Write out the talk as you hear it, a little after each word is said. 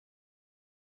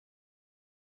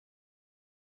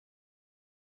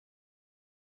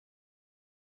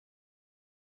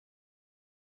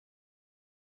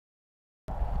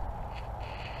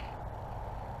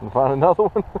And find another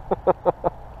one.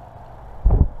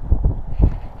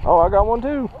 Oh, I got one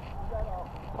too.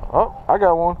 Oh, I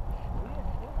got one.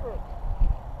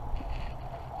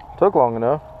 Took long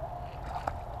enough.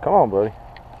 Come on, buddy.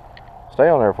 Stay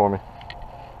on there for me.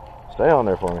 Stay on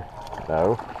there for me.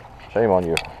 No. Shame on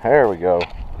you. There we go.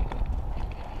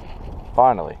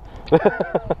 Finally.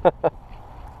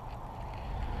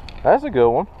 That's a good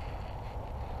one.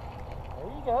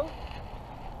 There you go.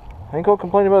 Ain't gonna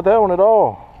complain about that one at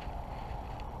all.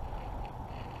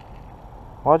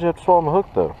 Why'd you have to swallow my hook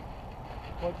though?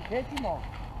 What'd you catch him on?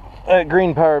 That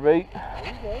green power bait. There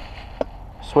you go.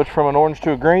 Switched from an orange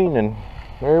to a green and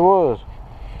there he was.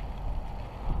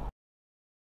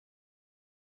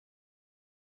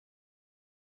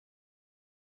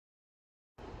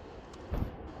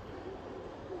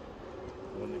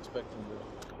 Wasn't expecting to.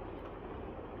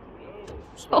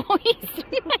 Oh, he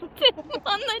smacked him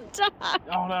on the dock.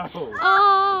 Oh no!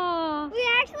 Oh. We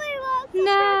actually lost a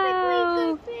No. perfectly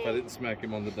good fish. If I didn't smack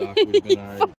him on the dock, we'd have been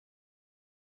alright.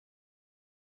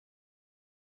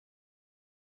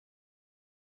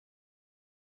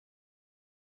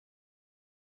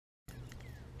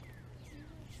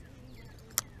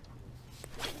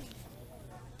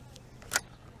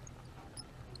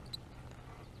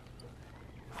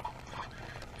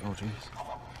 Oh jeez.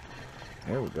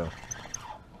 There we go.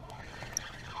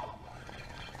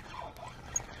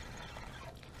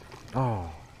 Oh.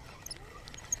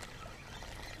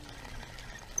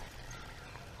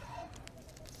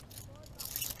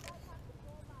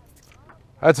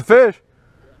 That's a fish.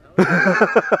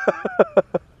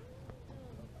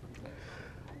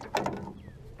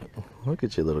 Look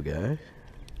at you, little guy.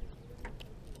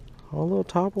 Oh, a little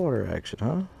topwater action,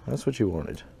 huh? That's what you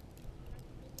wanted.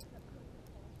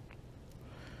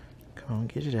 Come on,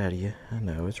 get it out of you. I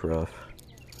know, it's rough.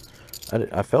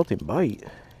 I felt him bite.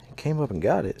 He came up and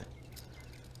got it.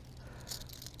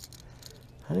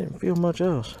 I didn't feel much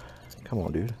else. Come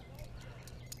on, dude.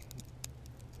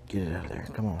 Get it out of there.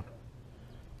 Come on.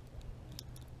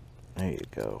 There you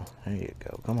go. There you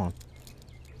go. Come on.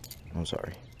 I'm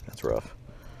sorry. That's rough.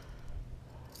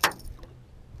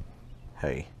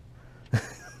 Hey.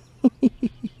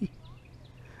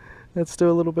 That's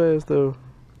still a little bass, though.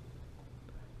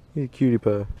 You cutie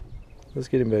pie. Let's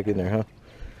get him back in there, huh?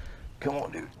 Come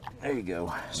on, dude. There you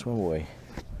go. Swim away.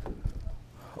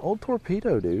 Old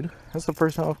torpedo, dude. That's the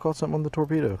first time I've caught something on the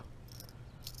torpedo.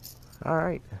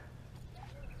 Alright.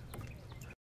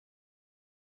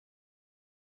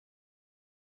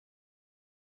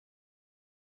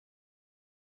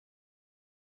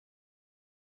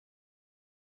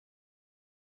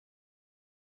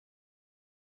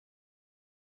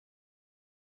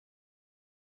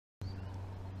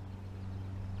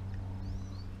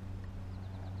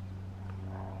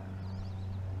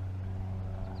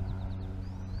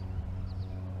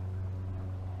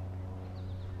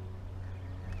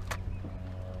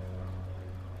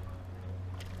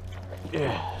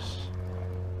 Yes.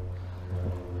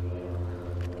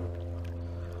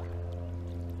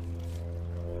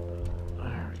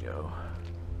 There we go.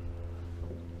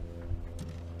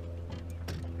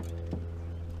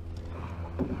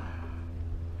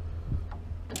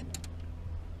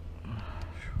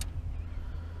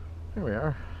 There we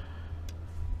are.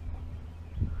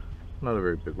 Not a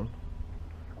very big one.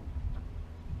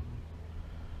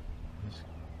 Let's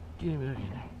get him back in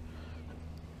there.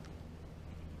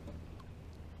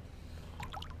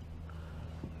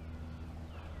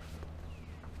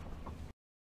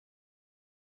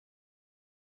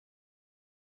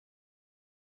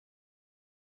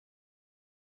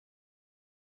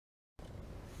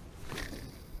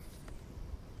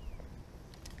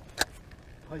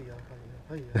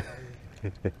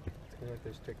 It's like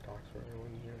those TikToks where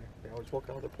everyone, they always walk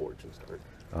out of the porch and start.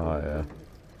 Oh, yeah.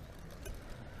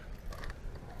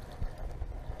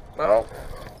 Well,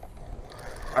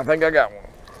 I think I got one.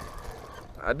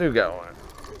 I do got one.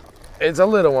 It's a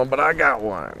little one, but I got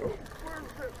one.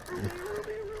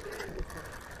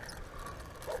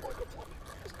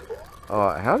 Oh,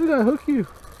 how did I hook you?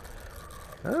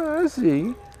 Oh, I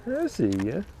see. I see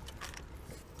ya.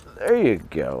 There you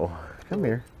go. Come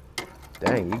here.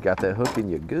 Dang, you got that hook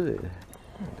in you good.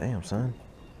 Damn, son.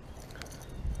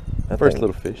 That first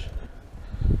little fish.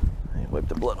 Wipe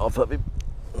the blood off of him.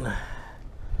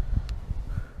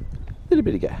 Little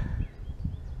bitty guy.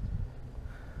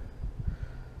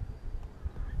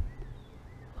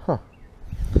 Huh.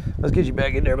 Let's get you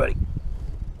back in there, buddy.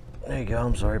 There you go.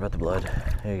 I'm sorry about the blood.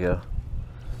 There you go.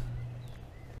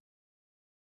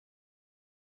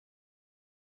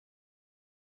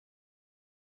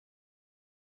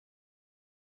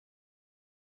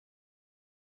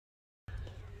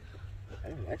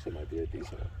 That actually might be a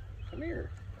decent one. Come here.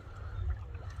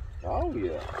 Oh,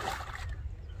 yeah.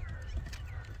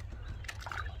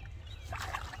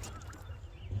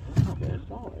 That's not bad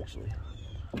at all, actually.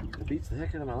 It beats the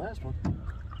heck out of my last one.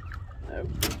 No,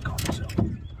 caught myself.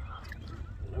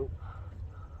 Nope.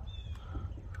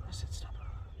 I said stop.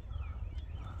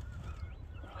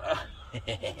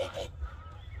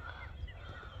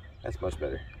 That's much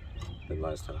better than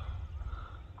last time.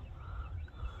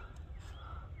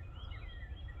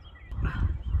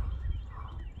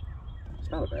 It's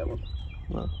not a bad one.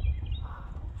 No.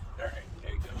 Alright,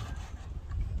 there you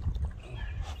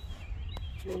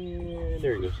go. And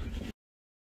there he goes.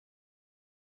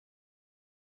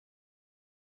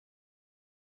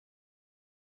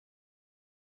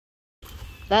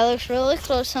 That looks really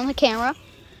close on the camera.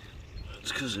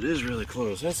 It's because it is really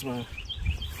close. That's my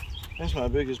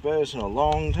biggest bass in a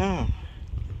long time.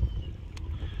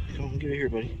 Come on, get it here,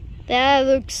 buddy. That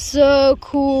looks so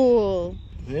cool.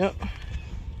 Yep.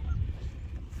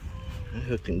 That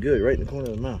hooked him good, right in the corner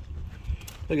of the mouth.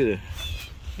 Look at it.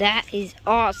 That is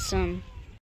awesome.